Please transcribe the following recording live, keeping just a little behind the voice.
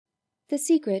The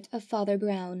Secret of Father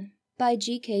Brown by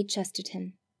G.K.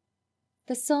 Chesterton.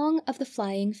 The Song of the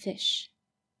Flying Fish.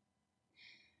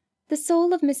 The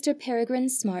soul of Mr. Peregrine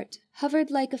Smart hovered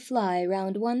like a fly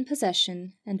round one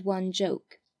possession and one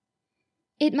joke.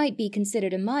 It might be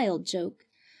considered a mild joke,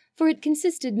 for it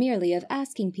consisted merely of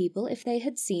asking people if they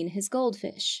had seen his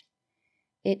goldfish.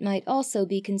 It might also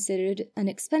be considered an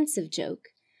expensive joke,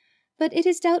 but it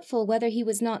is doubtful whether he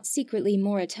was not secretly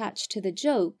more attached to the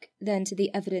joke than to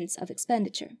the evidence of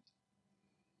expenditure.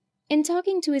 In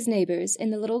talking to his neighbours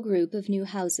in the little group of new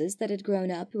houses that had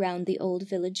grown up round the old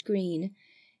village green,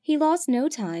 he lost no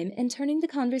time in turning the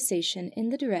conversation in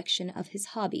the direction of his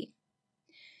hobby.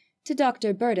 To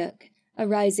Dr. Burdock, a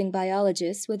rising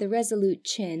biologist with a resolute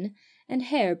chin and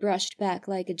hair brushed back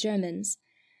like a German's,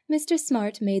 Mr.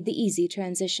 Smart made the easy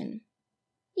transition.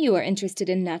 "You are interested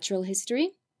in natural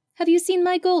history. Have you seen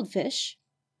my goldfish?"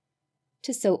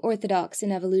 To so orthodox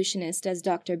an evolutionist as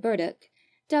Dr. Burdock,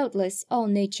 doubtless all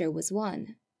nature was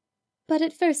one. But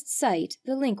at first sight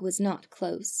the link was not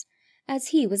close, as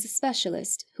he was a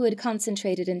specialist who had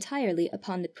concentrated entirely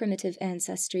upon the primitive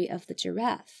ancestry of the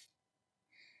giraffe.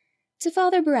 To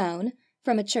Father Brown,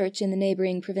 from a church in the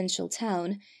neighbouring provincial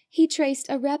town, he traced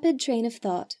a rapid train of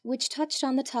thought which touched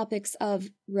on the topics of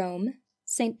Rome,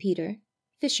 St. Peter,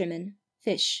 fishermen,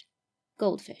 fish,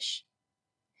 goldfish.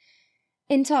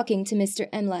 In talking to Mr.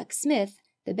 Emlac Smith,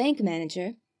 the bank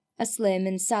manager, a slim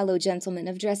and sallow gentleman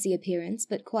of dressy appearance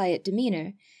but quiet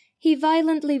demeanour, he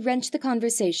violently wrenched the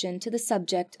conversation to the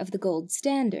subject of the gold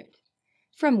standard,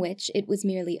 from which it was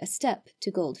merely a step to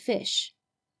goldfish.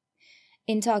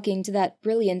 In talking to that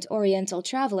brilliant Oriental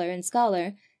traveller and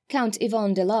scholar, Count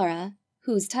Yvon de Lara,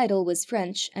 whose title was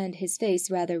French and his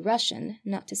face rather Russian,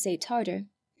 not to say Tartar,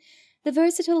 the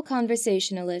versatile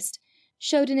conversationalist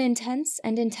showed an intense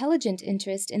and intelligent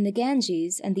interest in the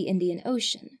Ganges and the Indian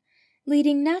Ocean,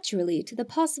 leading naturally to the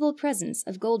possible presence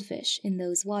of goldfish in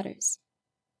those waters.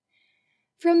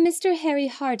 From Mr. Harry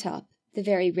Hartop, the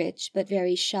very rich but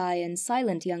very shy and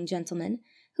silent young gentleman,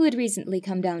 who had recently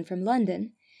come down from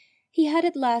London, he had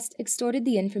at last extorted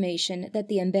the information that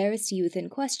the embarrassed youth in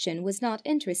question was not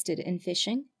interested in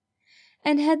fishing,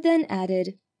 and had then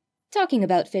added, "Talking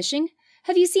about fishing,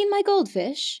 have you seen my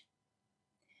goldfish?"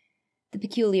 The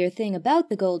peculiar thing about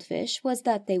the goldfish was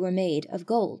that they were made of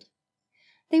gold.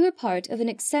 They were part of an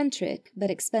eccentric but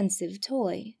expensive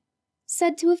toy,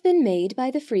 said to have been made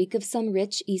by the freak of some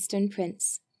rich Eastern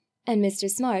prince, and Mr.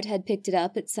 Smart had picked it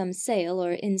up at some sale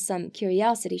or in some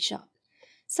curiosity shop,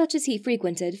 such as he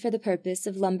frequented for the purpose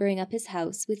of lumbering up his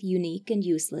house with unique and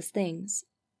useless things.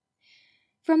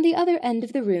 From the other end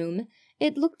of the room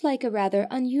it looked like a rather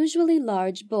unusually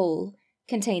large bowl,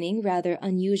 containing rather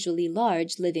unusually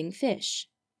large living fish.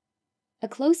 A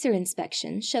closer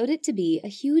inspection showed it to be a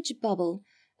huge bubble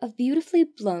of beautifully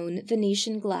blown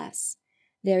Venetian glass,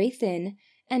 very thin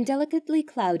and delicately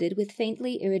clouded with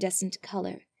faintly iridescent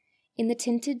colour, in the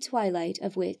tinted twilight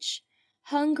of which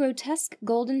hung grotesque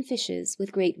golden fishes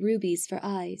with great rubies for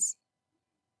eyes.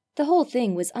 The whole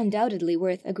thing was undoubtedly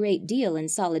worth a great deal in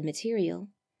solid material.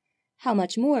 How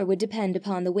much more would depend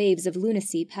upon the waves of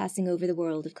lunacy passing over the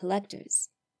world of collectors.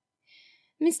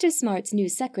 Mr. Smart's new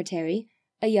secretary,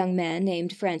 a young man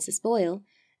named Francis Boyle,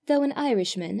 though an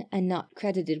Irishman and not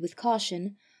credited with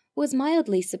caution, was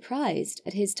mildly surprised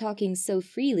at his talking so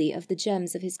freely of the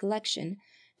gems of his collection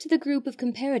to the group of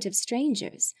comparative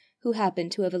strangers who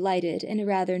happened to have alighted in a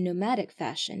rather nomadic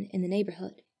fashion in the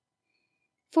neighbourhood.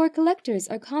 For collectors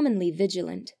are commonly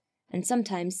vigilant, and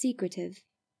sometimes secretive.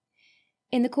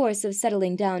 In the course of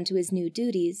settling down to his new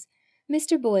duties,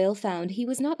 Mr. Boyle found he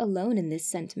was not alone in this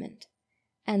sentiment,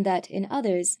 and that in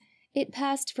others it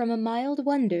passed from a mild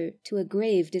wonder to a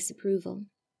grave disapproval.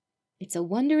 "It's a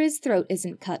wonder his throat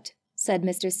isn't cut," said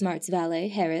Mr. Smart's valet,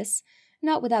 Harris,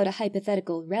 not without a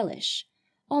hypothetical relish,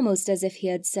 almost as if he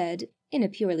had said, in a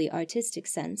purely artistic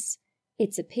sense,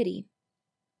 "It's a pity."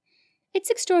 "It's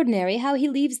extraordinary how he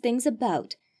leaves things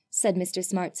about," said Mr.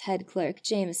 Smart's head clerk,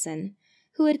 Jameson,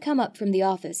 who had come up from the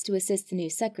office to assist the new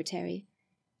secretary,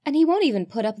 "and he won't even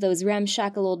put up those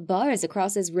ramshackle old bars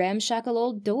across his ramshackle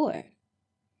old door."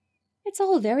 "It's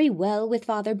all very well with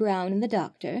Father Brown and the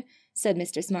doctor," said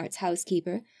Mr. Smart's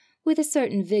housekeeper, with a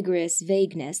certain vigorous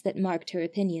vagueness that marked her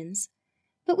opinions,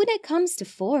 "but when it comes to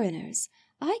foreigners,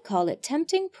 I call it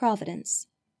tempting Providence.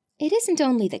 It isn't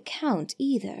only the Count,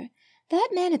 either. That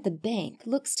man at the bank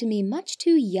looks to me much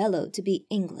too yellow to be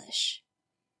English."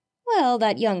 "Well,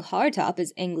 that young Hartop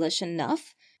is English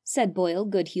enough," said Boyle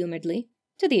good-humouredly,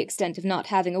 "to the extent of not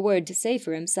having a word to say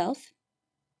for himself."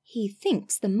 "He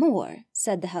thinks the more,"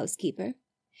 said the housekeeper.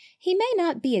 "He may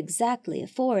not be exactly a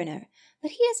foreigner,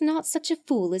 but he is not such a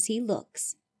fool as he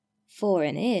looks.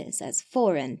 Foreign is as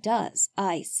foreign does,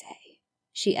 I say,"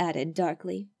 she added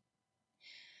darkly.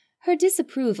 Her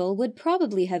disapproval would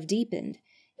probably have deepened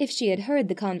if she had heard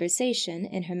the conversation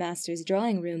in her master's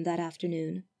drawing-room that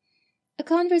afternoon, a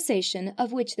conversation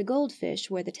of which the goldfish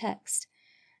were the text,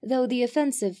 though the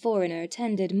offensive foreigner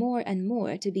tended more and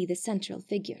more to be the central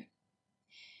figure.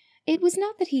 It was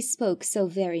not that he spoke so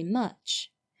very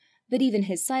much, but even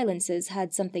his silences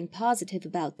had something positive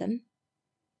about them.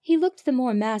 He looked the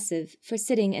more massive for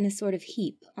sitting in a sort of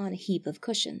heap on a heap of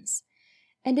cushions,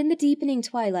 and in the deepening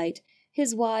twilight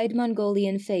his wide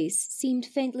Mongolian face seemed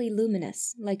faintly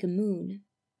luminous, like a moon.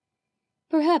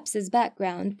 Perhaps his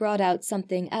background brought out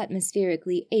something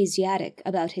atmospherically Asiatic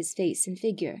about his face and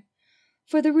figure,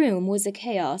 for the room was a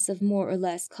chaos of more or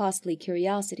less costly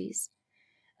curiosities,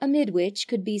 amid which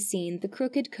could be seen the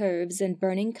crooked curves and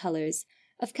burning colours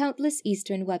of countless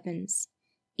Eastern weapons,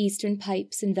 Eastern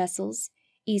pipes and vessels,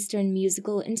 Eastern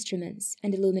musical instruments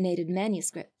and illuminated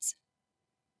manuscripts.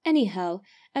 Anyhow,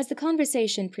 as the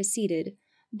conversation proceeded,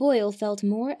 Boyle felt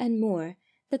more and more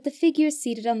that the figure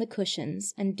seated on the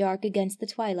cushions and dark against the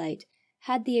twilight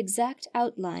had the exact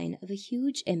outline of a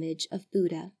huge image of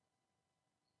Buddha.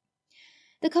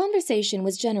 The conversation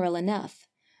was general enough,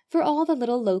 for all the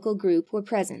little local group were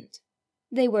present.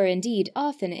 They were indeed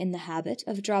often in the habit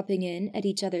of dropping in at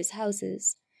each other's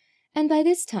houses, and by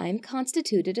this time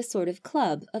constituted a sort of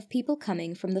club of people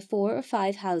coming from the 4 or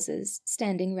 5 houses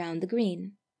standing round the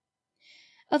green.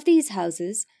 Of these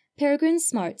houses, Peregrine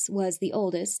Smart's was the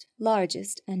oldest,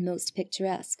 largest, and most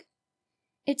picturesque.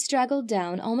 It straggled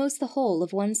down almost the whole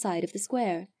of one side of the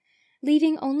square,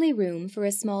 leaving only room for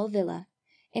a small villa,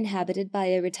 inhabited by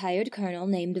a retired colonel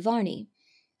named Varney,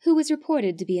 who was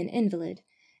reported to be an invalid,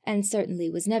 and certainly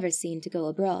was never seen to go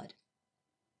abroad.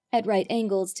 At right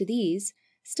angles to these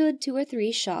stood 2 or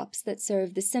 3 shops that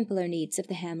served the simpler needs of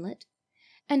the hamlet,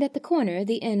 and at the corner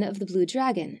the inn of the Blue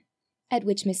Dragon, at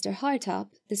which Mr.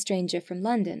 Hartop, the stranger from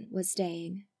London, was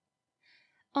staying.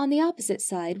 On the opposite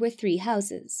side were 3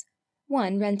 houses,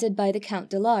 one rented by the Count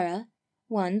de Lara,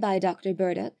 one by Dr.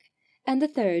 Burdock, and the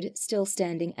third still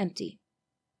standing empty.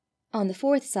 On the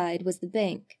 4th side was the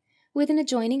bank, with an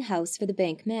adjoining house for the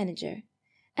bank manager,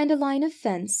 and a line of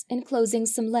fence enclosing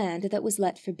some land that was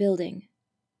let for building.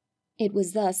 It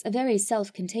was thus a very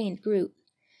self-contained group,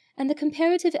 and the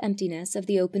comparative emptiness of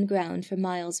the open ground for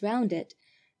miles round it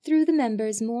threw the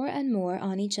members more and more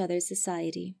on each other's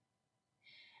society.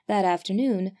 That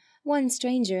afternoon one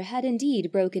stranger had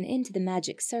indeed broken into the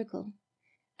magic circle,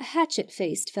 a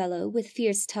hatchet-faced fellow with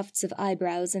fierce tufts of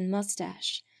eyebrows and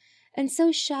moustache, and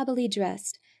so shabbily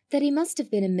dressed that he must have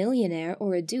been a millionaire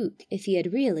or a duke if he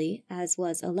had really, as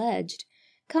was alleged,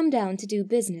 come down to do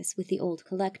business with the old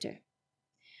collector.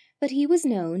 But he was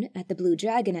known, at the Blue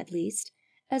Dragon at least,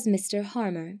 as Mr.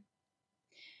 Harmer.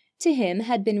 To him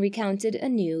had been recounted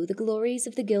anew the glories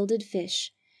of the gilded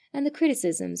fish, and the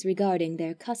criticisms regarding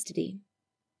their custody.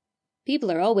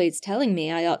 "People are always telling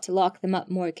me I ought to lock them up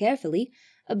more carefully,"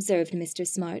 observed Mr.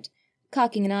 Smart,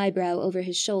 cocking an eyebrow over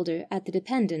his shoulder at the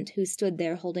dependent who stood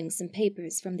there holding some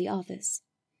papers from the office.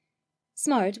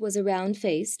 Smart was a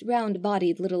round-faced,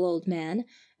 round-bodied little old man,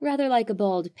 rather like a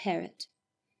bald parrot.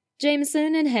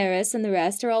 "Jameson and Harris and the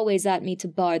rest are always at me to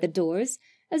bar the doors,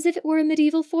 as if it were a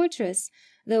medieval fortress,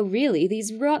 though really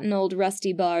these rotten old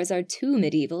rusty bars are too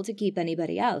medieval to keep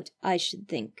anybody out, I should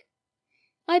think.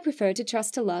 I prefer to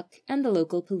trust to luck and the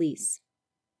local police."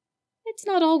 "It's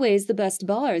not always the best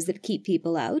bars that keep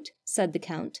people out," said the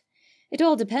Count. "It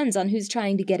all depends on who's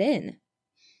trying to get in.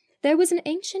 There was an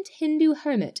ancient Hindu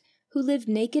hermit who lived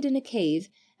naked in a cave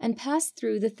and passed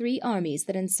through the 3 armies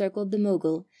that encircled the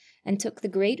Mogul, and took the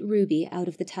great ruby out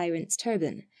of the tyrant's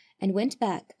turban, and went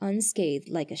back unscathed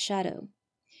like a shadow.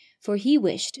 For he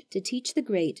wished to teach the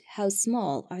great how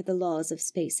small are the laws of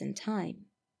space and time."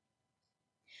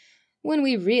 "When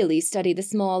we really study the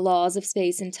small laws of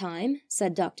space and time,"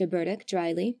 said Dr. Burdock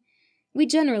dryly, "we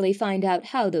generally find out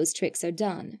how those tricks are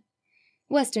done.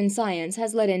 Western science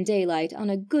has let in daylight on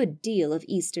a good deal of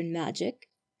Eastern magic.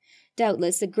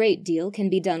 Doubtless a great deal can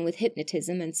be done with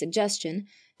hypnotism and suggestion,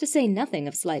 to say nothing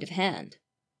of sleight of hand."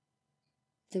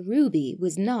 "The ruby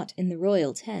was not in the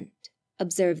royal tent,"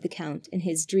 observed the Count in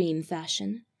his dream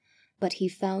fashion, "but he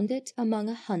found it among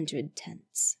 100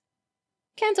 tents."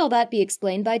 "Can't all that be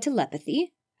explained by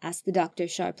telepathy?" asked the doctor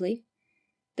sharply.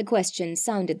 The question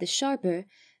sounded the sharper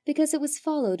because it was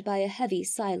followed by a heavy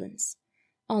silence,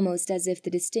 almost as if the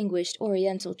distinguished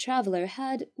Oriental traveller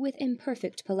had, with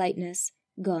imperfect politeness,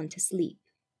 gone to sleep.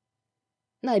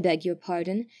 "I beg your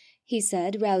pardon," he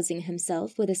said, rousing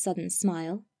himself with a sudden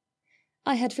smile.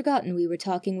 "I had forgotten we were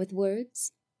talking with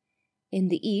words. In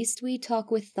the East we talk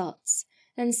with thoughts,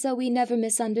 and so we never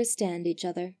misunderstand each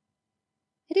other.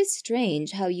 It is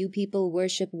strange how you people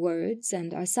worship words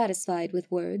and are satisfied with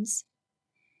words.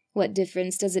 What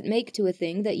difference does it make to a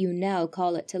thing that you now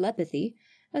call it telepathy,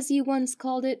 as you once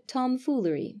called it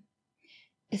tomfoolery?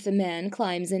 If a man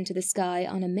climbs into the sky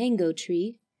on a mango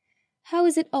tree, how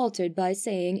is it altered by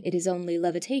saying it is only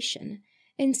levitation,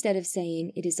 instead of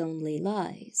saying it is only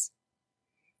lies?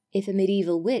 If a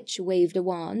medieval witch waved a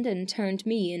wand and turned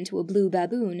me into a blue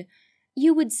baboon,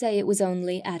 you would say it was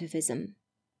only atavism.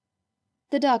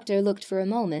 The doctor looked for a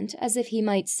moment as if he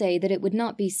might say that it would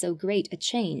not be so great a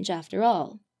change after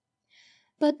all.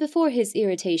 But before his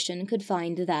irritation could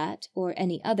find that or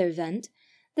any other vent,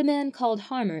 the man called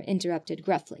Harmer interrupted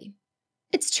gruffly.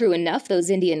 "It's true enough those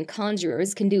Indian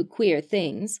conjurers can do queer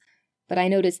things, but I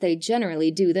notice they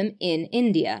generally do them in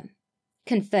India.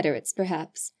 Confederates,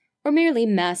 perhaps, or merely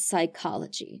mass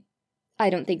psychology. I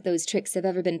don't think those tricks have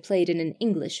ever been played in an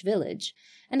English village,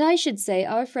 and I should say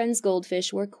our friends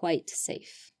goldfish were quite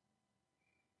safe."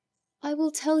 "I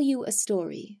will tell you a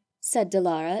story," said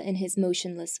Delara in his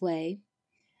motionless way,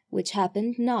 "which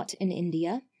happened not in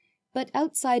India, but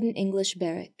outside an English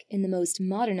barrack in the most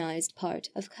modernized part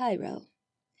of Cairo.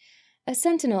 A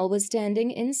sentinel was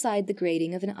standing inside the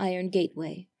grating of an iron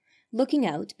gateway, looking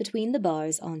out between the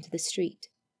bars onto the street.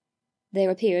 There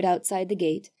appeared outside the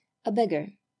gate a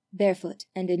beggar, barefoot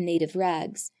and in native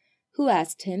rags, who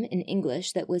asked him in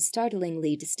English that was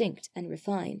startlingly distinct and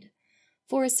refined,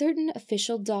 for a certain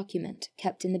official document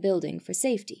kept in the building for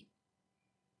safety.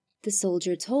 The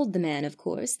soldier told the man, of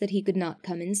course, that he could not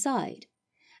come inside,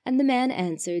 and the man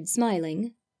answered,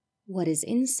 smiling, "What is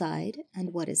inside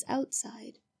and what is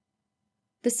outside?"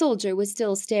 The soldier was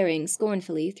still staring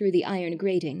scornfully through the iron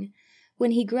grating,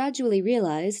 when he gradually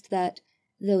realized that,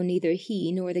 though neither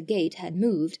he nor the gate had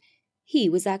moved, he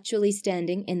was actually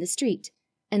standing in the street,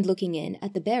 and looking in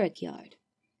at the barrack yard,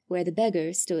 where the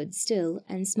beggar stood still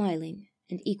and smiling,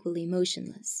 and equally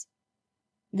motionless.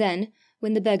 Then,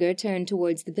 when the beggar turned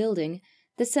towards the building,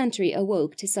 the sentry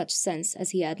awoke to such sense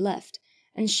as he had left,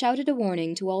 and shouted a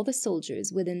warning to all the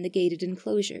soldiers within the gated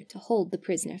enclosure to hold the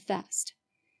prisoner fast.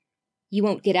 "You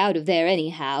won't get out of there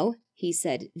anyhow," he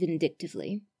said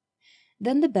vindictively.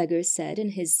 Then the beggar said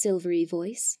in his silvery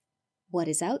voice, "What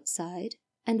is outside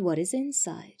and what is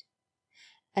inside?"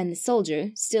 And the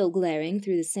soldier, still glaring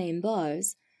through the same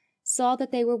bars, saw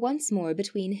that they were once more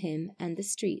between him and the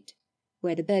street,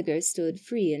 where the beggar stood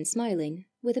free and smiling,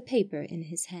 with a paper in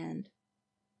his hand.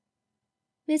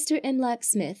 Mr. Imlac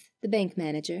Smith, the bank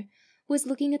manager, was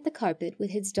looking at the carpet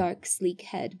with his dark, sleek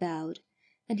head bowed,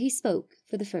 and he spoke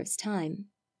for the first time.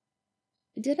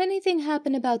 "Did anything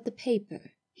happen about the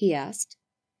paper?" he asked.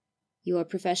 "Your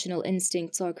professional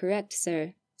instincts are correct,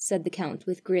 sir," said the Count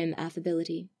with grim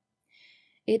affability.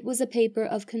 "It was a paper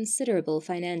of considerable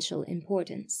financial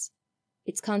importance.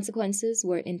 Its consequences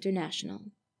were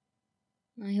international."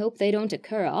 "I hope they don't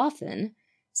occur often,"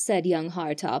 said young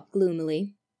Hartop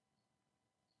gloomily.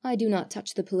 "I do not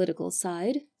touch the political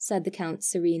side," said the Count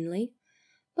serenely,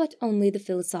 "but only the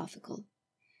philosophical.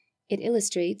 It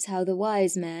illustrates how the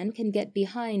wise man can get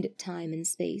behind time and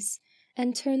space,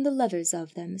 and turn the levers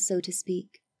of them, so to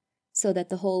speak, so that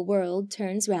the whole world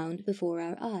turns round before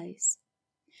our eyes.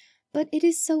 But it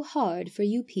is so hard for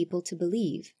you people to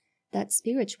believe that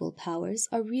spiritual powers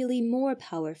are really more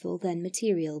powerful than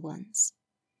material ones."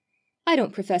 "I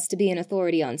don't profess to be an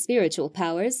authority on spiritual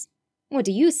powers. What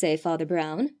do you say, Father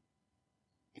Brown?"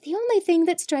 "The only thing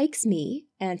that strikes me,"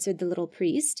 answered the little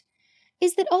priest,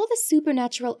 "is that all the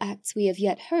supernatural acts we have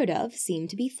yet heard of seem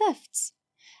to be thefts,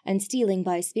 and stealing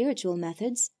by spiritual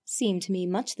methods seem to me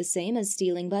much the same as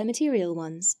stealing by material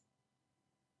ones."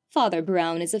 "Father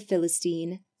Brown is a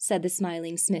Philistine," said the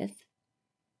smiling Smith.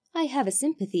 "I have a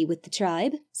sympathy with the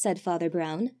tribe," said Father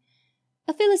Brown.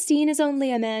 "A Philistine is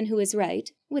only a man who is right,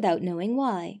 without knowing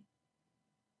why."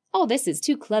 "All this is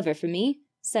too clever for me,"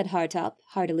 said Hartop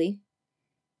heartily.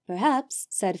 "Perhaps,"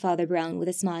 said Father Brown with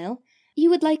a smile, "you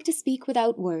would like to speak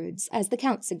without words, as the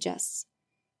Count suggests.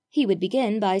 He would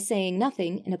begin by saying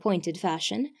nothing in a pointed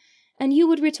fashion, and you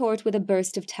would retort with a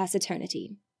burst of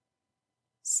taciturnity."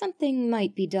 "Something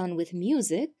might be done with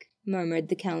music," murmured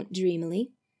the Count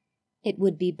dreamily. "It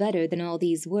would be better than all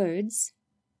these words."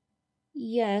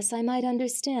 "Yes, I might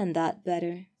understand that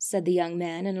better," said the young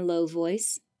man in a low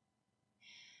voice.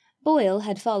 Boyle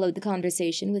had followed the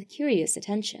conversation with curious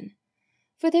attention,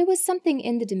 for there was something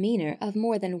in the demeanor of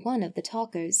more than one of the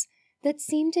talkers that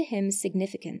seemed to him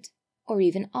significant, or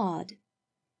even odd.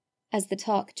 As the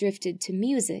talk drifted to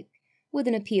music, with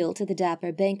an appeal to the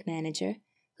dapper bank manager,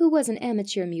 who was an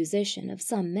amateur musician of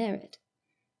some merit,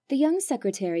 the young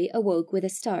secretary awoke with a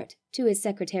start to his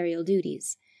secretarial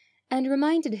duties, and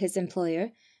reminded his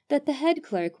employer that the head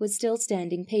clerk was still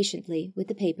standing patiently with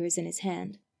the papers in his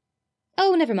hand.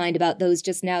 "Oh, never mind about those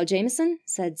just now, Jameson,"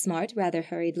 said Smart rather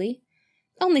hurriedly.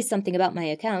 "Only something about my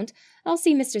account. I'll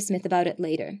see Mr. Smith about it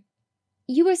later.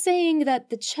 You were saying that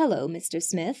the cello, Mr.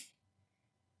 Smith—"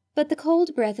 But the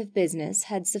cold breath of business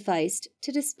had sufficed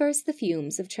to disperse the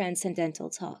fumes of transcendental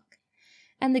talk,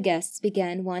 and the guests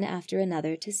began one after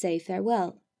another to say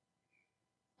farewell.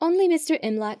 Only Mr.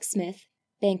 Imlac Smith,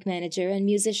 bank manager and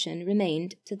musician,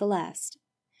 remained to the last.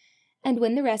 And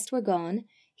when the rest were gone,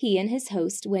 he and his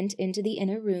host went into the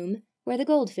inner room where the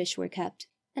goldfish were kept,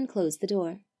 and closed the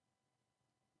door.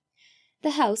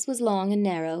 The house was long and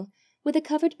narrow, with a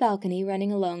covered balcony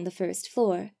running along the first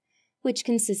floor, which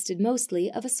consisted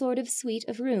mostly of a sort of suite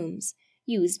of rooms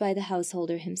used by the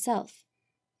householder himself,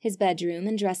 his bedroom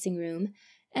and dressing-room,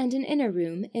 and an inner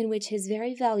room in which his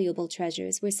very valuable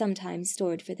treasures were sometimes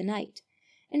stored for the night,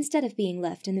 instead of being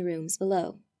left in the rooms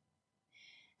below.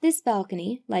 This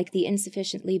balcony, like the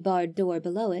insufficiently barred door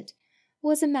below it,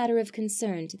 was a matter of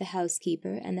concern to the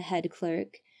housekeeper and the head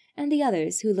clerk and the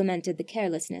others who lamented the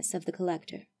carelessness of the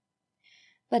collector.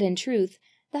 But in truth,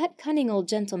 that cunning old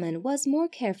gentleman was more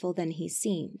careful than he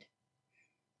seemed.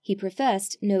 He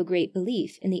professed no great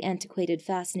belief in the antiquated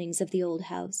fastenings of the old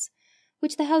house,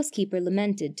 which the housekeeper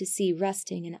lamented to see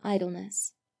rusting in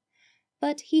idleness.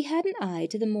 But he had an eye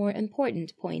to the more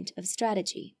important point of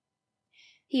strategy.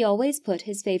 He always put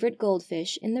his favorite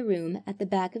goldfish in the room at the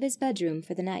back of his bedroom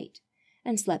for the night,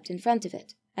 and slept in front of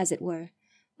it, as it were,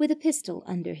 with a pistol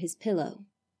under his pillow.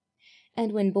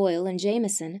 And when Boyle and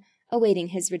Jameson, awaiting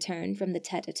his return from the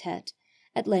tete-a-tete,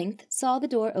 at length saw the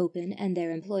door open and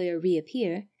their employer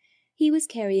reappear, he was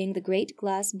carrying the great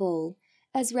glass bowl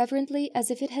as reverently as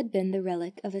if it had been the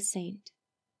relic of a saint.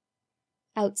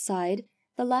 Outside,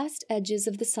 the last edges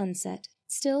of the sunset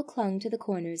still clung to the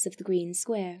corners of the green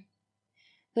square.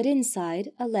 But inside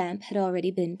a lamp had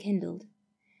already been kindled,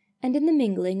 and in the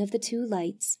mingling of the two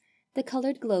lights the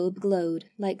coloured globe glowed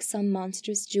like some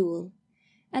monstrous jewel,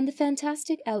 and the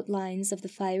fantastic outlines of the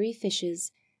fiery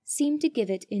fishes seemed to give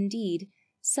it, indeed,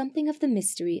 something of the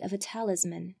mystery of a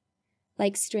talisman,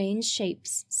 like strange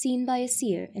shapes seen by a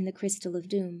seer in the crystal of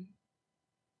doom.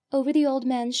 Over the old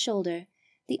man's shoulder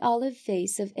the olive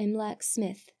face of Imlac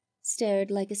Smith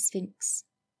stared like a sphinx.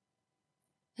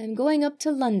 "I'm going up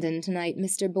to London tonight,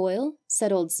 Mr. Boyle,"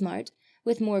 said old Smart,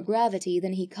 with more gravity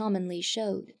than he commonly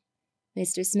showed.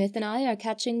 "Mr. Smith and I are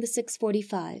catching the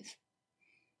 6:45.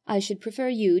 I should prefer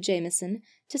you, Jameson,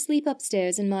 to sleep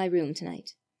upstairs in my room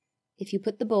tonight. If you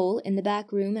put the bowl in the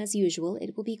back room as usual,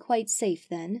 it will be quite safe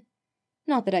then.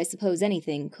 Not that I suppose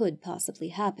anything could possibly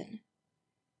happen."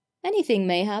 "Anything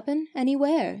may happen,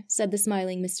 anywhere," said the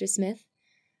smiling Mr. Smith.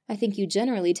 "I think you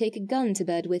generally take a gun to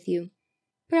bed with you.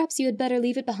 Perhaps you had better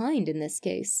leave it behind in this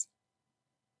case."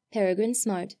 Peregrine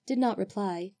Smart did not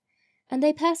reply, and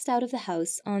they passed out of the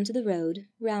house on to the road,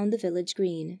 round the village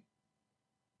green.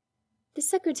 The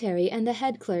secretary and the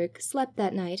head clerk slept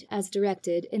that night as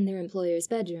directed in their employer's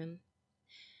bedroom.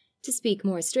 To speak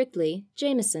more strictly,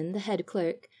 Jameson, the head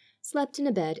clerk, slept in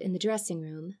a bed in the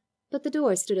dressing-room, but the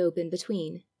door stood open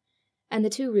between, and the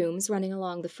two rooms running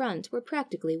along the front were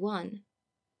practically one.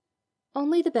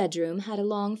 Only the bedroom had a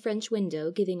long French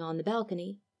window giving on the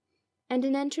balcony, and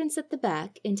an entrance at the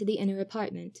back into the inner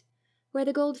apartment, where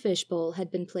the goldfish bowl had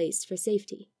been placed for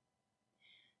safety.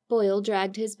 Boyle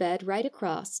dragged his bed right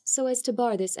across so as to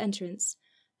bar this entrance,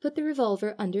 put the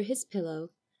revolver under his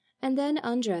pillow, and then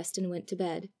undressed and went to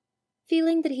bed,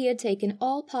 feeling that he had taken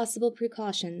all possible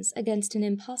precautions against an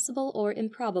impossible or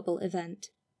improbable event.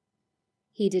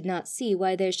 He did not see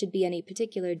why there should be any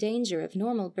particular danger of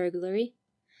normal burglary,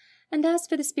 and as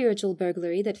for the spiritual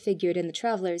burglary that figured in the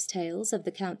travellers' tales of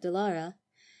the Count de Lara,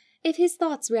 if his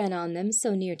thoughts ran on them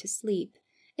so near to sleep,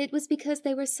 it was because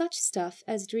they were such stuff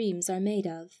as dreams are made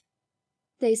of.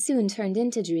 They soon turned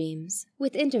into dreams,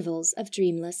 with intervals of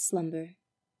dreamless slumber.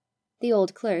 The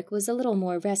old clerk was a little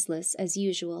more restless as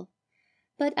usual,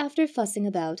 but after fussing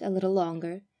about a little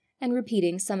longer, and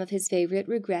repeating some of his favourite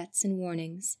regrets and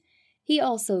warnings, he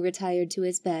also retired to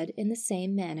his bed in the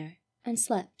same manner, and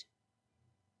slept.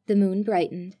 The moon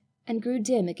brightened, and grew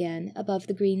dim again above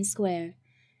the green square,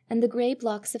 and the grey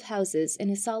blocks of houses in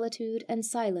a solitude and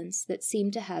silence that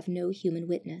seemed to have no human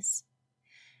witness.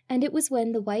 And it was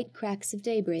when the white cracks of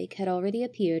daybreak had already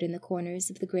appeared in the corners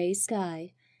of the grey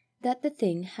sky that the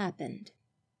thing happened.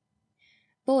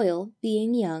 Boyle,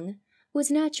 being young,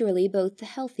 was naturally both the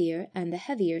healthier and the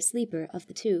heavier sleeper of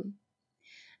the two.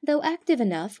 Though active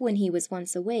enough when he was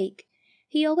once awake,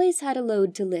 he always had a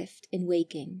load to lift in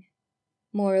waking.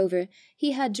 Moreover,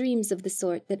 he had dreams of the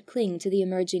sort that cling to the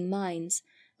emerging minds,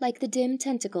 like the dim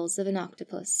tentacles of an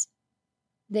octopus.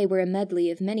 They were a medley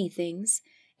of many things,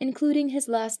 including his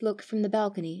last look from the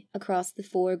balcony across the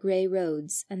 4 grey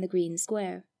roads and the green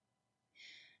square.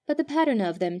 But the pattern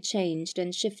of them changed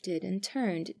and shifted and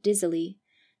turned dizzily,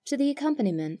 to the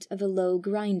accompaniment of a low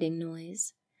grinding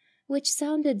noise, which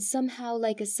sounded somehow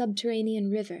like a subterranean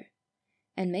river,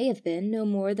 and may have been no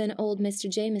more than old Mr.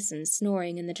 Jameson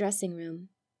snoring in the dressing-room.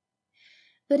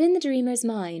 But in the dreamer's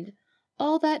mind,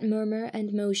 all that murmur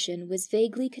and motion was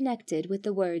vaguely connected with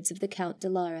the words of the Count de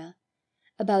Lara,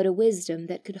 about a wisdom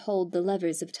that could hold the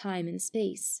levers of time and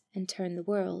space and turn the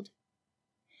world.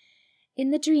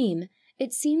 In the dream,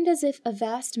 it seemed as if a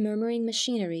vast murmuring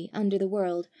machinery under the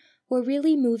world were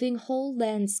really moving whole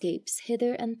landscapes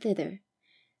hither and thither,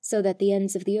 so that the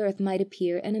ends of the earth might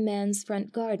appear in a man's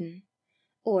front garden,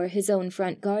 or his own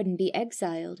front garden be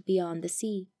exiled beyond the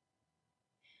sea.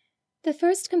 The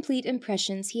first complete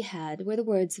impressions he had were the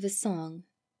words of a song,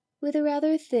 with a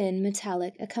rather thin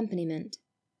metallic accompaniment.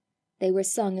 They were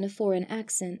sung in a foreign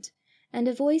accent, and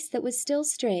a voice that was still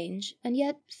strange, and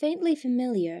yet faintly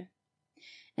familiar.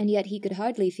 And yet he could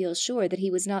hardly feel sure that he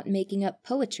was not making up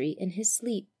poetry in his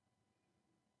sleep.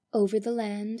 Over the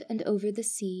land and over the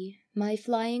sea, my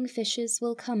flying fishes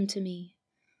will come to me,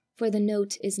 for the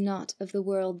note is not of the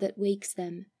world that wakes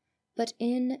them, but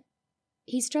in—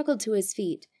 He struggled to his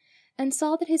feet, and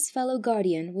saw that his fellow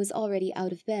guardian was already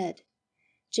out of bed.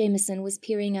 Jameson was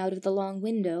peering out of the long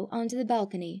window onto the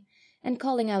balcony, and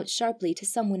calling out sharply to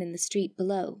someone in the street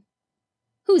below.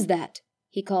 "Who's that?"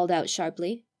 he called out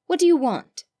sharply. "What do you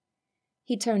want?"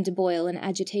 He turned to Boyle in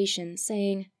agitation,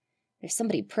 saying, "There's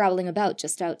somebody prowling about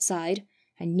just outside.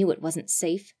 I knew it wasn't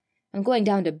safe. I'm going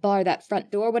down to bar that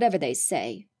front door, whatever they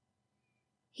say."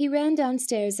 He ran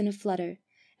downstairs in a flutter,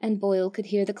 and Boyle could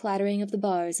hear the clattering of the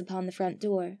bars upon the front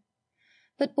door.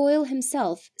 But Boyle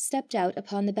himself stepped out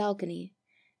upon the balcony,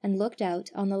 and looked out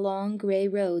on the long grey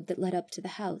road that led up to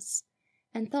the house,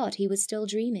 and thought he was still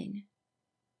dreaming.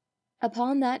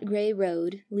 Upon that grey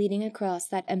road, leading across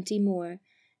that empty moor,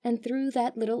 and through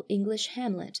that little English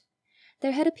hamlet,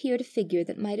 there had appeared a figure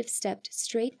that might have stepped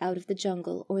straight out of the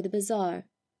jungle or the bazaar.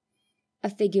 A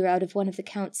figure out of one of the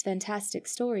Count's fantastic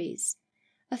stories.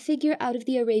 A figure out of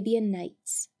the Arabian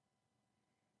Nights.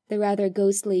 The rather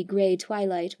ghostly grey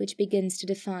twilight which begins to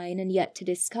define and yet to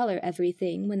discolour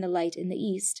everything when the light in the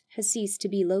east has ceased to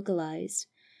be localized,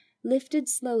 lifted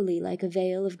slowly like a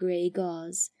veil of grey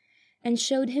gauze, and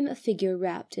showed him a figure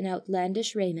wrapped in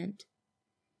outlandish raiment.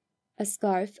 A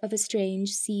scarf of a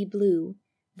strange sea-blue,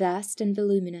 vast and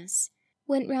voluminous,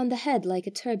 went round the head like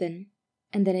a turban,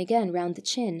 and then again round the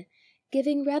chin,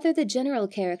 giving rather the general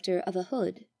character of a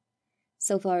hood.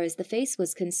 So far as the face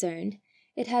was concerned,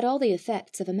 it had all the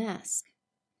effects of a mask.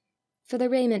 For the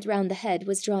raiment round the head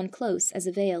was drawn close as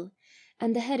a veil,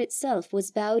 and the head itself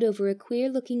was bowed over a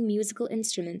queer-looking musical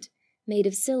instrument made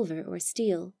of silver or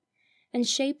steel, and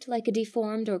shaped like a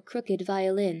deformed or crooked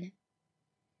violin.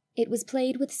 It was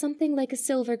played with something like a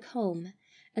silver comb,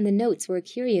 and the notes were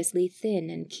curiously thin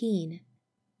and keen.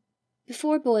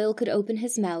 Before Boyle could open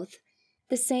his mouth,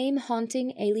 the same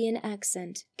haunting alien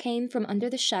accent came from under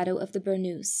the shadow of the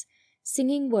burnous,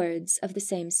 singing words of the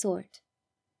same sort.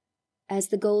 "As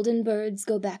the golden birds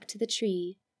go back to the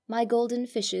tree, my golden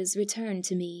fishes return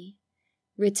to me.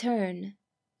 Return."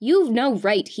 "You've no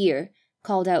right here,"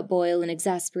 called out Boyle in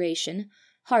exasperation,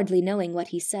 hardly knowing what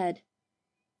he said.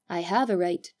 "I have a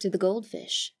right to the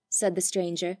goldfish," said the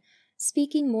stranger,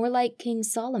 speaking more like King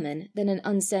Solomon than an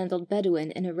unsandaled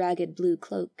Bedouin in a ragged blue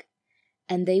cloak.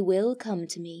 "And they will come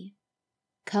to me.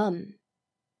 Come."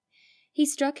 He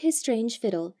struck his strange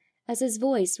fiddle as his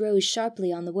voice rose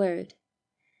sharply on the word.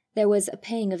 There was a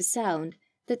pang of sound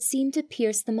that seemed to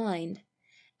pierce the mind,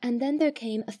 and then there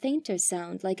came a fainter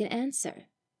sound like an answer,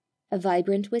 a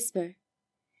vibrant whisper.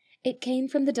 It came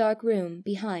from the dark room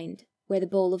behind, where the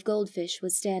bowl of goldfish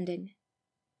was standing.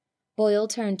 Boyle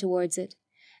turned towards it,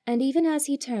 and even as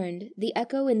he turned, the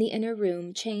echo in the inner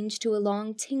room changed to a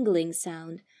long tingling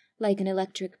sound like an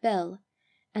electric bell,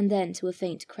 and then to a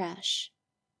faint crash.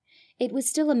 It was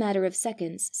still a matter of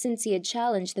seconds since he had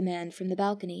challenged the man from the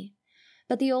balcony,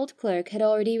 but the old clerk had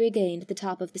already regained the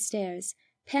top of the stairs,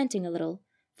 panting a little,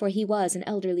 for he was an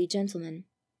elderly gentleman.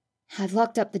 "I've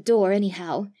locked up the door,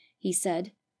 anyhow," he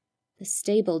said. "The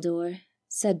stable door,"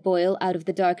 said Boyle out of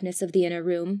the darkness of the inner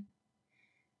room.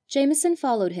 Jameson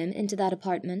followed him into that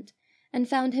apartment, and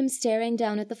found him staring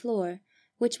down at the floor,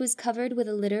 which was covered with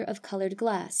a litter of coloured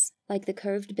glass, like the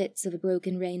curved bits of a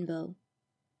broken rainbow.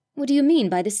 "What do you mean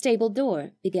by the stable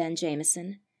door?" began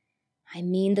Jameson. "I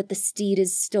mean that the steed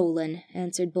is stolen,"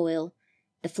 answered Boyle.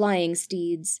 "The flying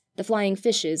steeds, the flying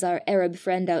fishes our Arab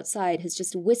friend outside has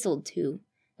just whistled to,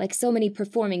 like so many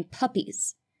performing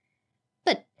puppies."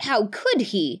 "But how could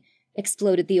he?"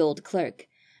 exploded the old clerk,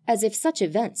 as if such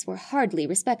events were hardly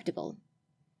respectable.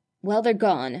 "Well, they're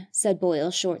gone," said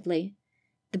Boyle shortly.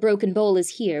 "The broken bowl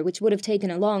is here, which would have taken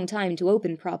a long time to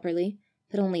open properly,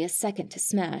 but only a second to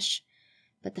smash.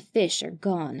 But the fish are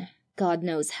gone, God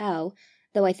knows how,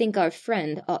 though I think our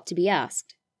friend ought to be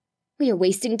asked." "We are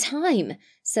wasting time,"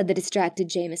 said the distracted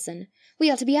Jameson.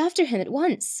 "We ought to be after him at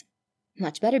once."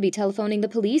 "Much better be telephoning the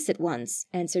police at once,"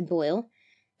 answered Boyle.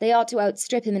 "They ought to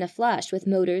outstrip him in a flash with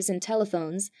motors and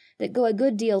telephones that go a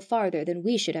good deal farther than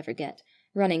we should ever get,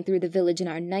 running through the village in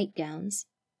our nightgowns.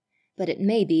 But it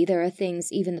may be there are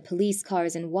things even the police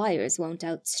cars and wires won't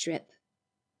outstrip."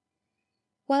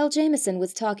 While Jameson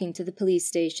was talking to the police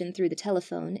station through the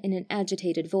telephone in an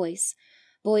agitated voice,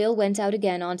 Boyle went out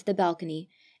again onto the balcony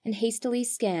and hastily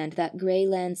scanned that grey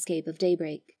landscape of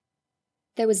daybreak.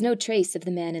 There was no trace of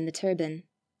the man in the turban,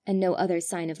 and no other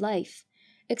sign of life,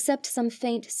 except some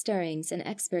faint stirrings an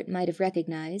expert might have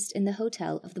recognized in the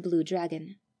Hotel of the Blue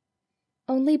Dragon.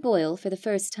 Only Boyle, for the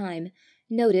first time,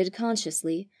 noted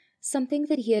consciously something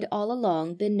that he had all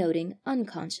along been noting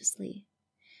unconsciously.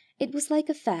 It was like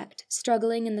a fact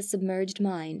struggling in the submerged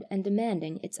mind and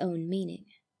demanding its own meaning.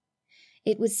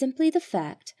 It was simply the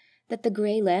fact that the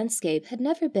grey landscape had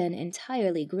never been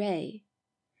entirely grey.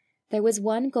 There was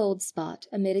one gold spot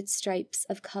amid its stripes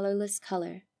of colourless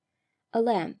colour, a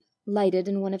lamp lighted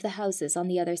in one of the houses on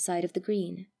the other side of the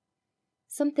green.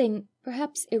 Something,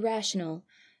 perhaps irrational,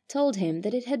 told him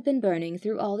that it had been burning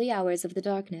through all the hours of the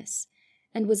darkness,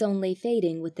 and was only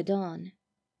fading with the dawn.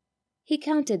 He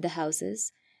counted the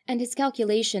houses, and his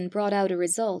calculation brought out a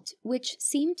result which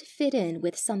seemed to fit in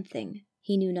with something,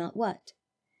 he knew not what.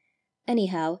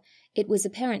 Anyhow, it was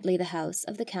apparently the house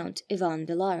of the Count Ivan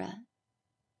de Lara.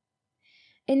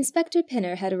 Inspector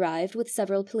Pinner had arrived with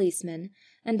several policemen,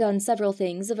 and done several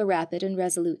things of a rapid and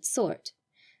resolute sort,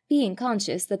 being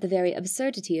conscious that the very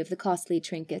absurdity of the costly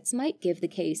trinkets might give the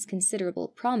case considerable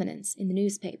prominence in the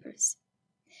newspapers.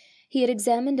 He had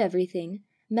examined everything,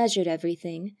 measured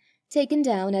everything, taken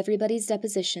down everybody's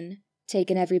deposition,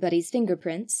 taken everybody's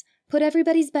fingerprints, put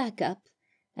everybody's back up,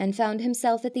 and found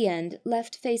himself at the end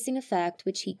left facing a fact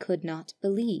which he could not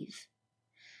believe.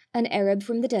 An Arab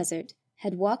from the desert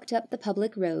had walked up the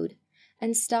public road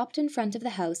and stopped in front of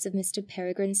the house of Mr.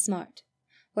 Peregrine Smart,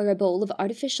 where a bowl of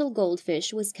artificial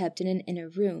goldfish was kept in an inner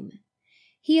room.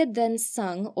 He had then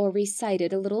sung or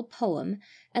recited a little poem,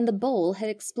 and the bowl had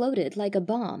exploded like a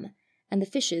bomb, and the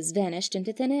fishes vanished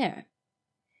into thin air.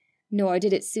 Nor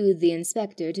did it soothe the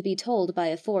inspector to be told by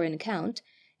a foreign count,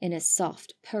 in a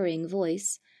soft, purring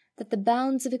voice, that the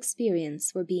bounds of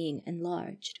experience were being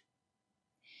enlarged.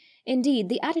 Indeed,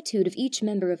 the attitude of each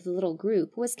member of the little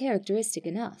group was characteristic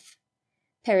enough.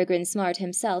 Peregrine Smart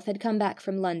himself had come back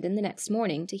from London the next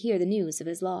morning to hear the news of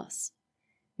his loss.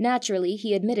 Naturally,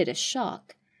 he admitted a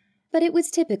shock, but it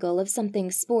was typical of something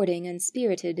sporting and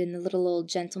spirited in the little old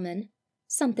gentleman,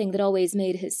 something that always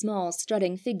made his small,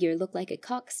 strutting figure look like a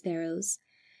cock-sparrow's,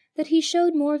 that he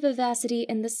showed more vivacity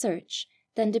in the search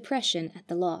than depression at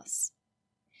the loss.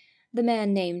 The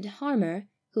man named Harmer,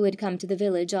 who had come to the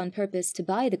village on purpose to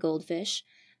buy the goldfish,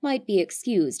 might be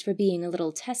excused for being a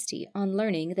little testy on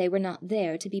learning they were not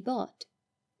there to be bought.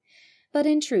 But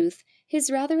in truth,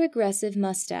 his rather aggressive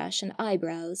moustache and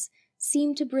eyebrows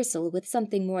seemed to bristle with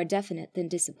something more definite than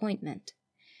disappointment,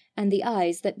 and the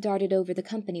eyes that darted over the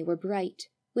company were bright,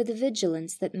 with a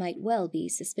vigilance that might well be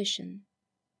suspicion.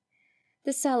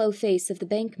 The sallow face of the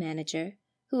bank manager,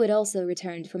 who had also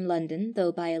returned from London,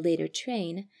 though by a later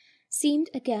train, seemed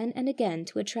again and again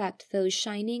to attract those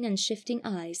shining and shifting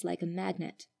eyes like a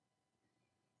magnet.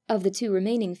 Of the two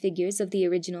remaining figures of the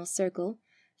original circle,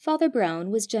 Father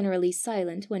Brown was generally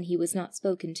silent when he was not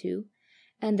spoken to,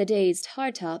 and the dazed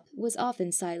Hartop was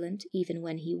often silent even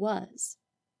when he was.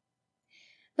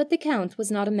 But the Count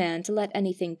was not a man to let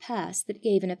anything pass that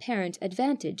gave an apparent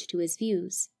advantage to his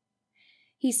views.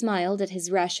 He smiled at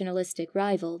his rationalistic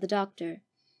rival, the doctor,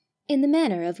 in the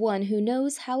manner of one who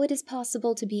knows how it is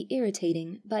possible to be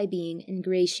irritating by being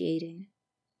ingratiating.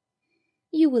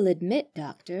 "You will admit,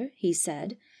 doctor," he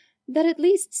said, "that at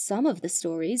least some of the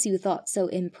stories you thought so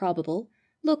improbable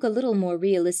look a little more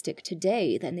realistic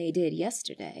today than they did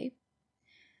yesterday.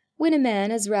 When a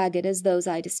man as ragged as those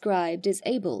I described is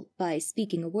able, by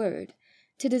speaking a word,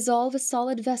 to dissolve a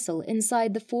solid vessel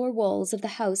inside the four walls of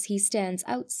the house he stands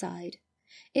outside,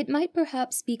 it might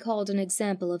perhaps be called an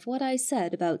example of what I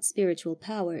said about spiritual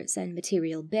powers and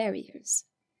material barriers."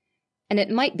 "And it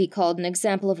might be called an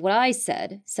example of what I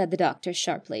said," said the doctor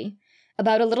sharply,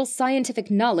 "about a little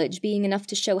scientific knowledge being enough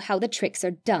to show how the tricks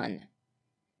are done."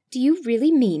 "Do you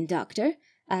really mean, doctor,"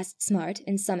 asked Smart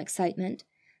in some excitement,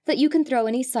 "that you can throw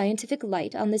any scientific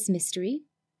light on this mystery?"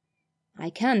 "I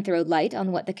can throw light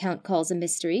on what the Count calls a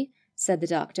mystery," said the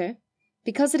doctor,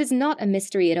 "because it is not a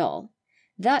mystery at all.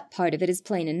 That part of it is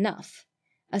plain enough.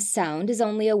 A sound is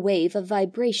only a wave of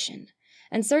vibration,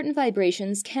 and certain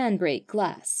vibrations can break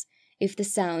glass, if the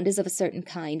sound is of a certain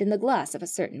kind and the glass of a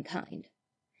certain kind.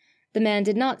 The man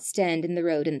did not stand in the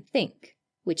road and think,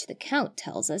 which the Count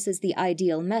tells us is the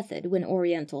ideal method when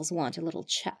Orientals want a little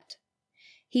chat.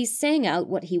 He sang out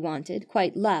what he wanted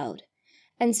quite loud,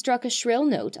 and struck a shrill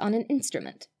note on an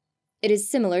instrument. It is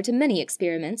similar to many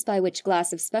experiments by which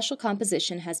glass of special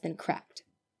composition has been cracked."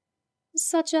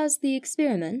 "Such as the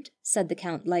experiment," said the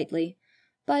Count lightly,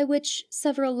 "by which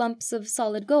several lumps of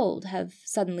solid gold have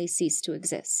suddenly ceased to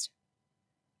exist."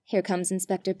 "Here comes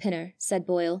Inspector Pinner," said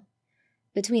Boyle.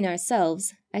 "Between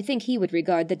ourselves, I think he would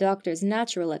regard the doctor's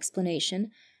natural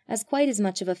explanation as quite as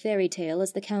much of a fairy tale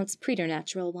as the Count's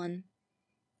preternatural one.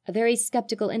 A very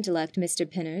sceptical intellect, Mr.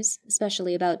 Pinner's,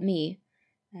 especially about me.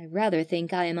 I rather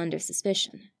think I am under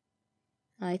suspicion."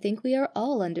 "I think we are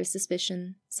all under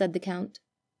suspicion," said the Count.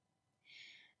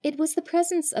 It was the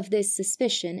presence of this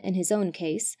suspicion in his own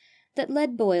case that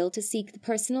led Boyle to seek the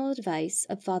personal advice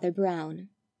of Father Brown.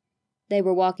 They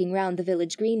were walking round the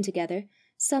village green together,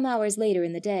 some hours later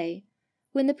in the day,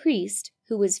 when the priest,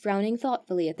 who was frowning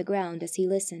thoughtfully at the ground as he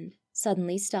listened,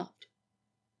 suddenly stopped.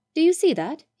 "Do you see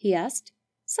that?" he asked.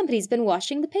 "Somebody's been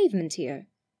washing the pavement here.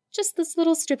 Just this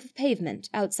little strip of pavement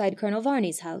outside Colonel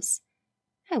Varney's house.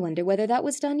 I wonder whether that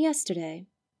was done yesterday."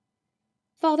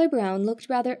 Father Brown looked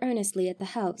rather earnestly at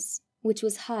the house, which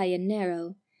was high and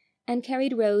narrow, and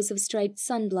carried rows of striped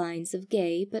sunblinds of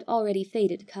gay but already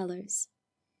faded colours.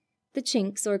 The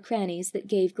chinks or crannies that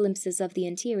gave glimpses of the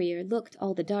interior looked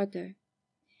all the darker.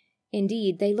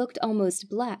 Indeed, they looked almost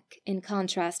black in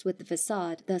contrast with the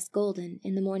facade thus golden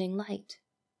in the morning light.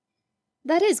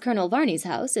 "That is Colonel Varney's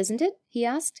house, isn't it?" he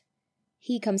asked.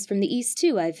 "He comes from the east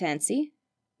too, I fancy.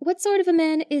 What sort of a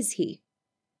man is he?"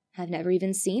 "I've never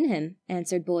even seen him,"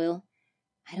 answered Boyle.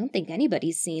 "I don't think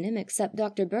anybody's seen him except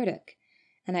Dr. Burdock,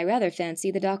 and I rather fancy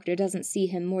the doctor doesn't see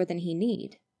him more than he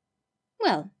need."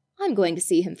 "Well, I'm going to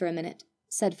see him for a minute,"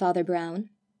 said Father Brown.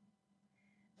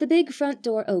 The big front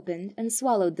door opened and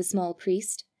swallowed the small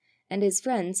priest, and his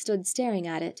friend stood staring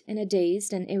at it in a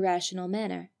dazed and irrational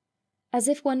manner, as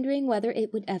if wondering whether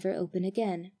it would ever open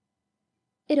again.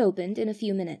 It opened in a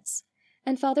few minutes,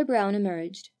 and Father Brown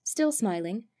emerged, still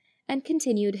smiling, and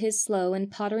continued his slow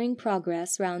and pottering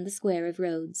progress round the square of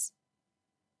roads.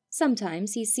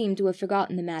 Sometimes he seemed to have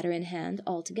forgotten the matter in hand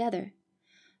altogether,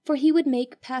 for he would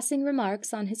make passing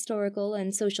remarks on historical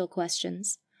and social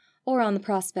questions, or on the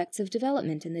prospects of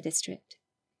development in the district.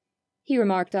 He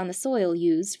remarked on the soil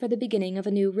used for the beginning of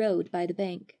a new road by the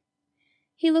bank.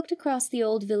 He looked across the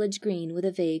old village green with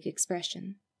a vague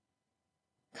expression.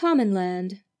 "Common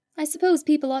land. I suppose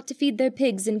people ought to feed their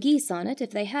pigs and geese on it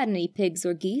if they had any pigs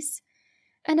or geese.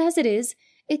 And as it is,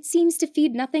 it seems to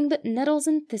feed nothing but nettles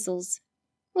and thistles.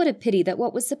 What a pity that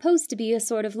what was supposed to be a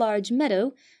sort of large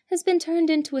meadow has been turned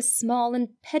into a small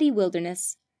and petty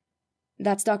wilderness.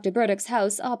 That's Dr. Burdock's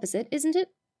house opposite, isn't it?"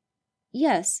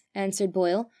 "Yes," answered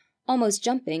Boyle, almost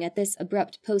jumping at this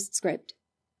abrupt postscript.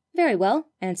 "Very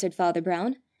well," answered Father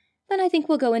Brown. "Then I think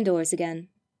we'll go indoors again."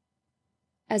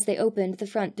 As they opened the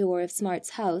front door of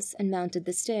Smart's house and mounted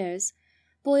the stairs,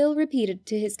 Boyle repeated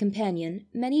to his companion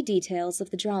many details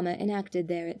of the drama enacted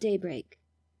there at daybreak.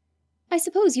 "I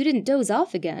suppose you didn't doze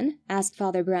off again?" asked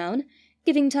Father Brown,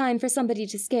 giving time for somebody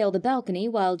to scale the balcony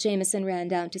while Jameson ran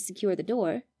down to secure the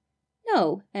door.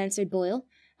 "No," answered Boyle,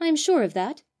 "I am sure of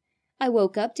that. I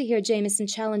woke up to hear Jameson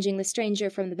challenging the stranger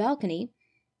from the balcony.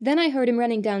 Then I heard him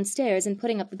running downstairs and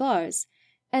putting up the bars,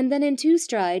 and then in 2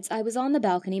 strides I was on the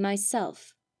balcony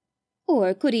myself.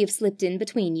 Or could he have slipped in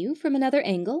between you from another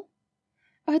angle?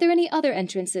 Are there any other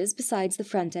entrances besides the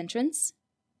front entrance?"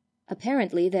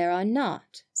 "Apparently there are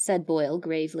not," said Boyle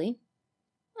gravely.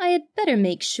 "I had better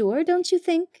make sure, don't you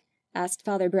think?" asked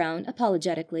Father Brown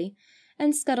apologetically,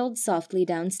 and scuttled softly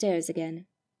downstairs again.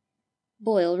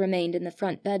 Boyle remained in the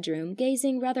front bedroom,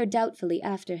 gazing rather doubtfully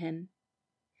after him.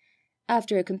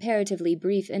 After a comparatively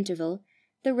brief interval,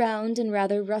 the round and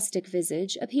rather rustic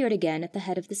visage appeared again at the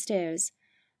head of the stairs,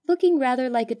 looking rather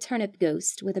like a turnip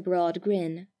ghost with a broad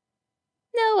grin.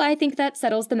 "No, I think that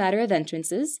settles the matter of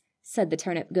entrances," said the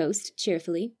turnip ghost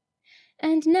cheerfully.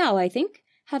 "And now, I think,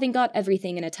 having got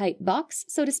everything in a tight box,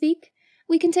 so to speak,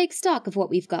 we can take stock of what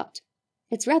we've got.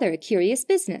 It's rather a curious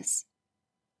business."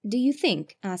 "Do you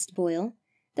think," asked Boyle,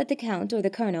 "that the Count or the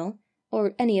Colonel,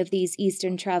 or any of these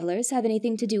Eastern travellers, have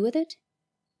anything to do with it?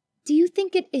 Do you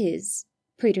think it is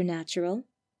preternatural?"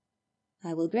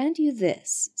 "I will grant you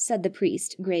this," said the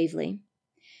priest gravely.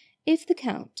 "If the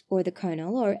Count, or the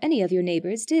Colonel, or any of your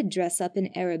neighbours did dress up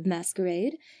in Arab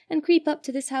masquerade and creep up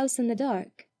to this house in the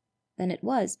dark, then it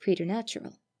was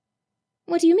preternatural."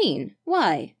 "What do you mean?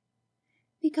 Why?"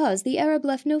 "Because the Arab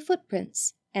left no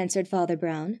footprints," answered Father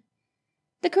Brown.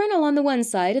 "The Colonel on the one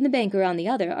side and the banker on the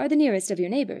other are the nearest of your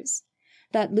neighbours.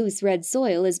 That loose red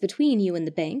soil is between you and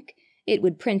the bank. It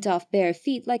would print off bare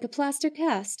feet like a plaster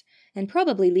cast, and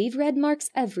probably leave red marks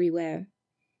everywhere.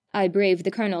 I braved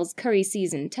the Colonel's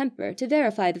curry-seasoned temper to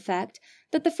verify the fact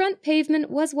that the front pavement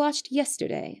was washed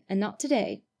yesterday, and not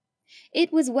today.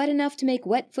 It was wet enough to make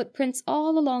wet footprints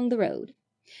all along the road.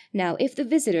 Now, if the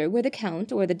visitor were the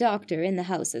Count or the doctor in the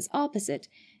houses opposite,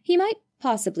 he might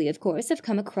possibly, of course, have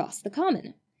come across the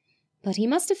common. But he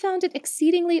must have found it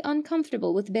exceedingly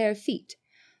uncomfortable with bare feet,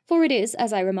 for it is,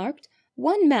 as I remarked,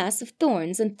 one mass of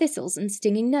thorns and thistles and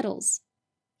stinging nettles.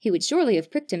 He would surely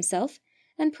have pricked himself,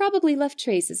 and probably left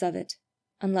traces of it,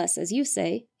 unless, as you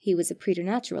say, he was a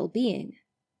preternatural being."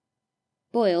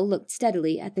 Boyle looked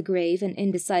steadily at the grave and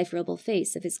indecipherable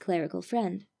face of his clerical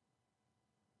friend.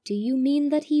 "Do you mean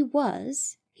that he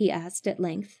was?" he asked at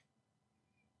length.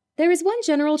 "There is one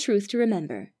general truth to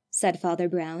remember," said Father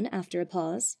Brown after a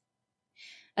pause.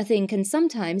 "A thing can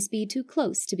sometimes be too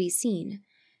close to be seen,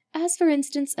 as for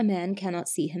instance a man cannot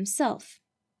see himself.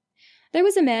 There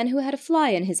was a man who had a fly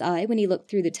in his eye when he looked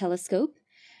through the telescope,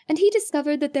 and he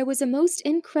discovered that there was a most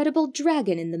incredible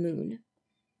dragon in the moon.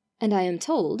 And I am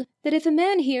told that if a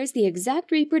man hears the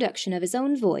exact reproduction of his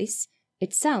own voice,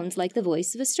 it sounds like the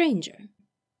voice of a stranger.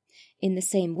 In the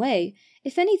same way,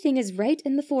 if anything is right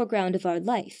in the foreground of our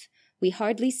life, we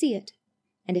hardly see it,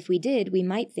 and if we did, we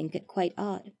might think it quite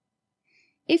odd.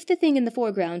 If the thing in the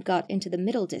foreground got into the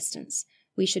middle distance,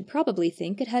 we should probably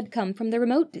think it had come from the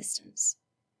remote distance.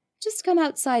 Just come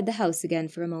outside the house again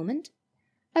for a moment.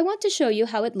 I want to show you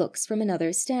how it looks from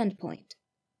another standpoint."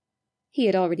 He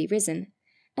had already risen,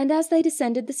 and as they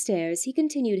descended the stairs he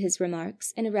continued his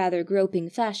remarks in a rather groping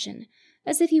fashion,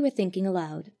 as if he were thinking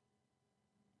aloud.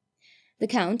 "The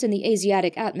Count and the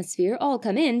Asiatic atmosphere all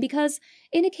come in because,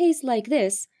 in a case like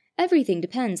this, everything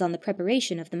depends on the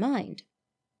preparation of the mind.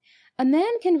 A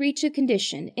man can reach a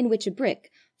condition in which a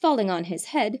brick, falling on his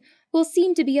head, will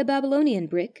seem to be a Babylonian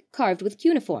brick carved with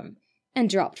cuneiform, and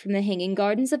dropped from the hanging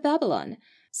gardens of Babylon,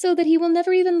 so that he will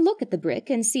never even look at the brick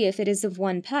and see if it is of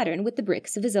one pattern with the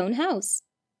bricks of his own house.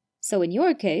 So in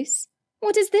your case—"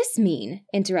 "What does this mean?"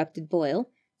 interrupted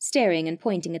Boyle, staring and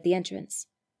pointing at the entrance.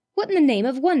 "What in the name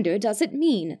of wonder does it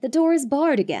mean? The door is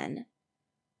barred again."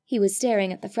 He was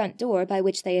staring at the front door by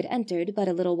which they had entered but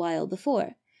a little while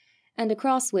before, and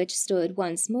across which stood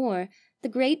once more the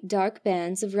great dark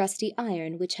bands of rusty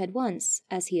iron which had once,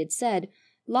 as he had said,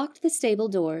 locked the stable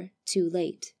door too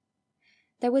late.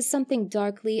 There was something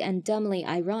darkly and dumbly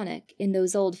ironic in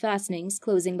those old fastenings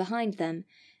closing behind them,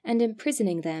 and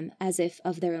imprisoning them as if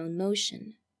of their own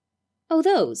motion. "Oh,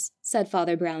 those," said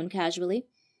Father Brown casually.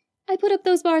 "I put up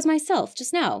those bars myself,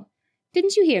 just now.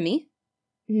 Didn't you hear me?"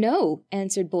 "No,"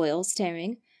 answered Boyle,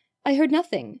 staring. "I heard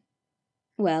nothing."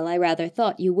 "Well, I rather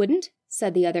thought you wouldn't,"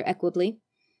 said the other equably.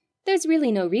 "There's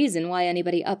really no reason why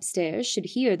anybody upstairs should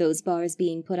hear those bars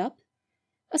being put up.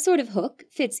 A sort of hook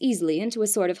fits easily into a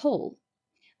sort of hole.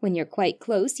 When you're quite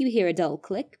close you hear a dull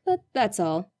click, but that's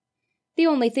all. The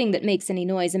only thing that makes any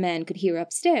noise a man could hear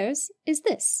upstairs is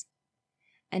this."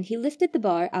 And he lifted the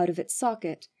bar out of its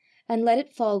socket, and let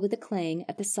it fall with a clang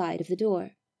at the side of the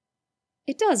door.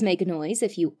 "It does make a noise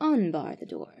if you unbar the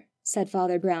door," said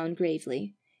Father Brown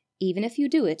gravely, "even if you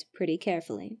do it pretty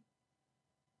carefully."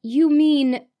 "You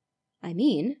mean—" "I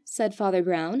mean," said Father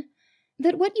Brown,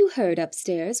 "that what you heard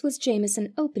upstairs was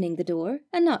Jameson opening the door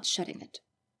and not shutting it.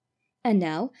 And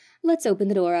now let's open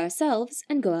the door ourselves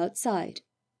and go outside."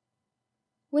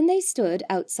 When they stood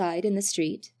outside in the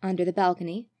street, under the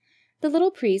balcony, the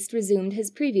little priest resumed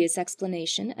his previous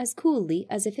explanation as coolly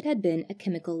as if it had been a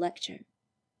chemical lecture.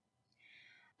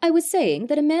 "I was saying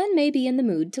that a man may be in the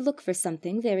mood to look for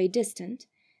something very distant,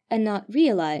 and not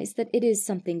realize that it is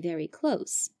something very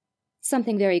close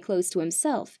to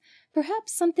himself,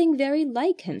 perhaps something very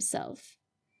like himself.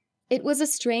 It was a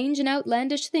strange and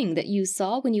outlandish thing that you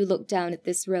saw when you looked down at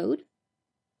this road.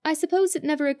 I suppose it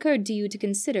never occurred to you to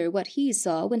consider what he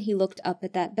saw when he looked up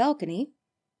at that balcony."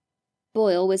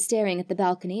 Boyle was staring at the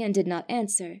balcony and did not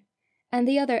answer, and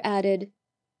the other added,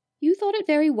 "You thought it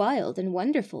very wild and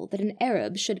wonderful that an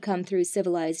Arab should come through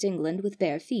civilized England with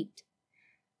bare feet.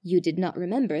 You did not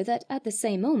remember that at the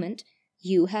same moment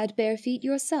you had bare feet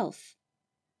yourself."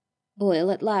 Boyle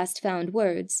at last found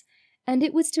words, and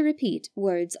it was to repeat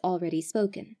words already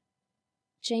spoken.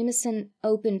 "Jameson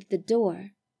opened the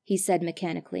door," he said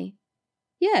mechanically.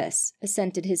 Yes,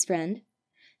 assented his friend.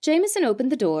 Jameson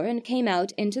opened the door and came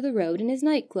out into the road in his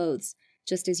night-clothes,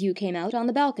 just as you came out on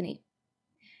the balcony.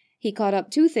 He caught up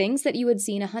 2 things that you had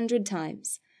seen 100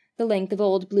 times, the length of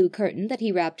old blue curtain that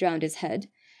he wrapped round his head,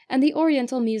 and the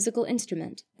oriental musical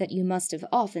instrument that you must have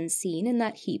often seen in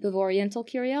that heap of oriental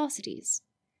curiosities.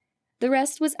 The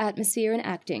rest was atmosphere and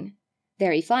acting,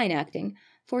 very fine acting,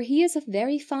 for he is a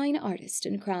very fine artist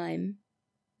in crime.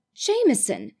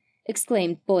 Jameson!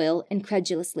 Exclaimed Boyle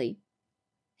incredulously.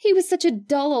 He was such a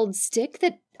dull old stick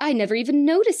that I never even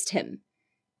noticed him.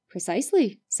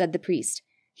 Precisely, said the priest.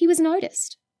 He was an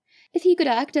artist. If he could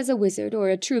act as a wizard or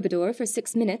a troubadour for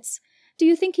 6 minutes, do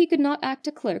you think he could not act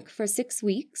a clerk for 6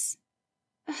 weeks?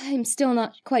 I'm still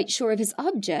not quite sure of his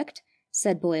object,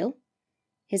 said Boyle.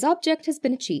 His object has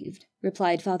been achieved,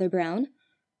 replied Father Brown,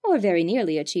 or very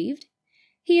nearly achieved.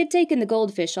 He had taken the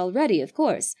goldfish already, of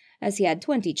course, as he had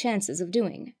 20 chances of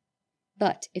doing.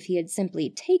 But if he had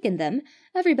simply taken them,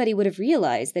 everybody would have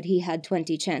realized that he had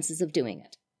 20 chances of doing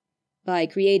it. By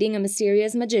creating a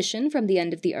mysterious magician from the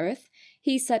end of the earth,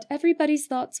 he set everybody's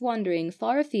thoughts wandering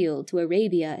far afield to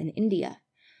Arabia and India,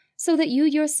 so that you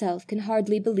yourself can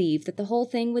hardly believe that the whole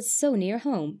thing was so near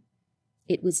home.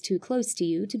 It was too close to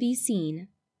you to be seen.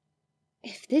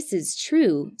 If this is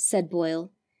true, said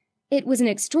Boyle, it was an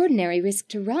extraordinary risk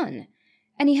to run,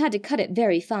 and he had to cut it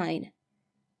very fine.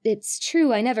 It's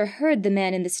true I never heard the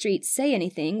man in the street say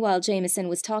anything while Jameson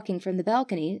was talking from the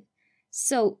balcony,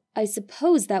 so I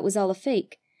suppose that was all a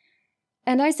fake.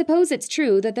 And I suppose it's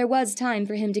true that there was time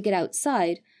for him to get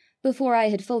outside, before I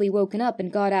had fully woken up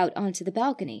and got out onto the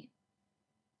balcony.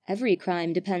 Every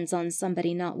crime depends on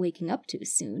somebody not waking up too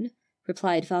soon,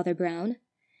 replied Father Brown.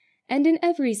 And in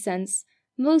every sense,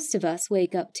 most of us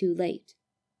wake up too late.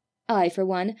 I, for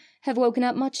one, have woken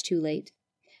up much too late.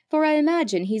 For I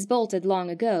imagine he's bolted long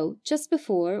ago, just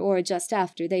before or just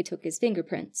after they took his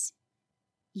fingerprints.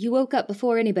 You woke up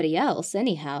before anybody else,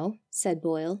 anyhow, said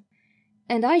Boyle.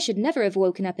 And I should never have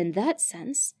woken up in that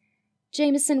sense.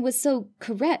 Jameson was so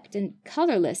correct and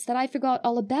colourless that I forgot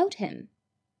all about him.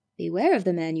 Beware of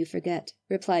the man you forget,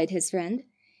 replied his friend.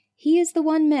 He is the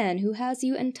one man who has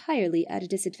you entirely at a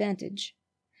disadvantage.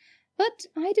 But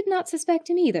I did not suspect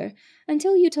him either,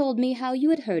 until you told me how you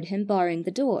had heard him barring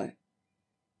the door.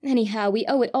 Anyhow, we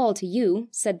owe it all to you,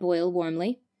 said Boyle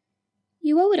warmly.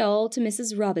 You owe it all to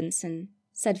Mrs. Robinson,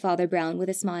 said Father Brown with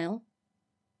a smile.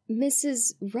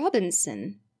 Mrs.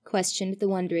 Robinson? Questioned the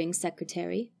wondering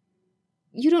secretary.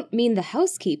 You don't mean the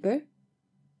housekeeper?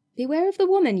 Beware of the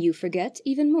woman you forget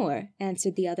even more,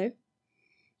 answered the other.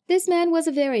 This man was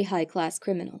a very high-class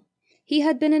criminal. He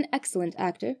had been an excellent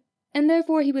actor, and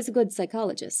therefore he was a good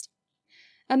psychologist.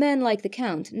 A man like the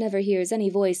Count never hears any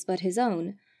voice but his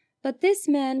own, but this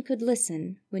man could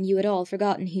listen when you had all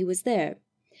forgotten he was there,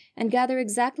 and gather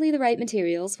exactly the right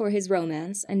materials for his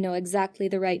romance and know exactly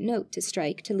the right note to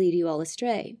strike to lead you all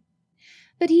astray.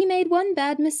 But he made one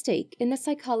bad mistake in the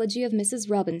psychology of Mrs.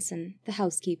 Robinson, the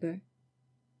housekeeper.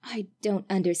 I don't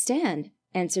understand,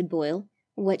 answered Boyle,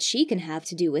 what she can have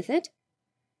to do with it.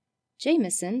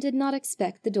 Jameson did not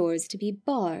expect the doors to be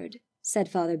barred, said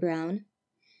Father Brown.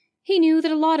 He knew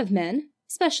that a lot of men,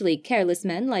 especially careless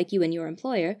men like you and your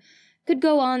employer, could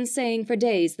go on saying for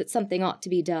days that something ought to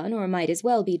be done or might as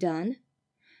well be done.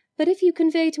 But if you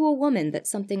convey to a woman that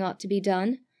something ought to be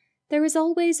done, there is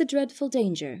always a dreadful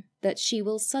danger that she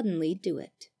will suddenly do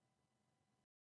it.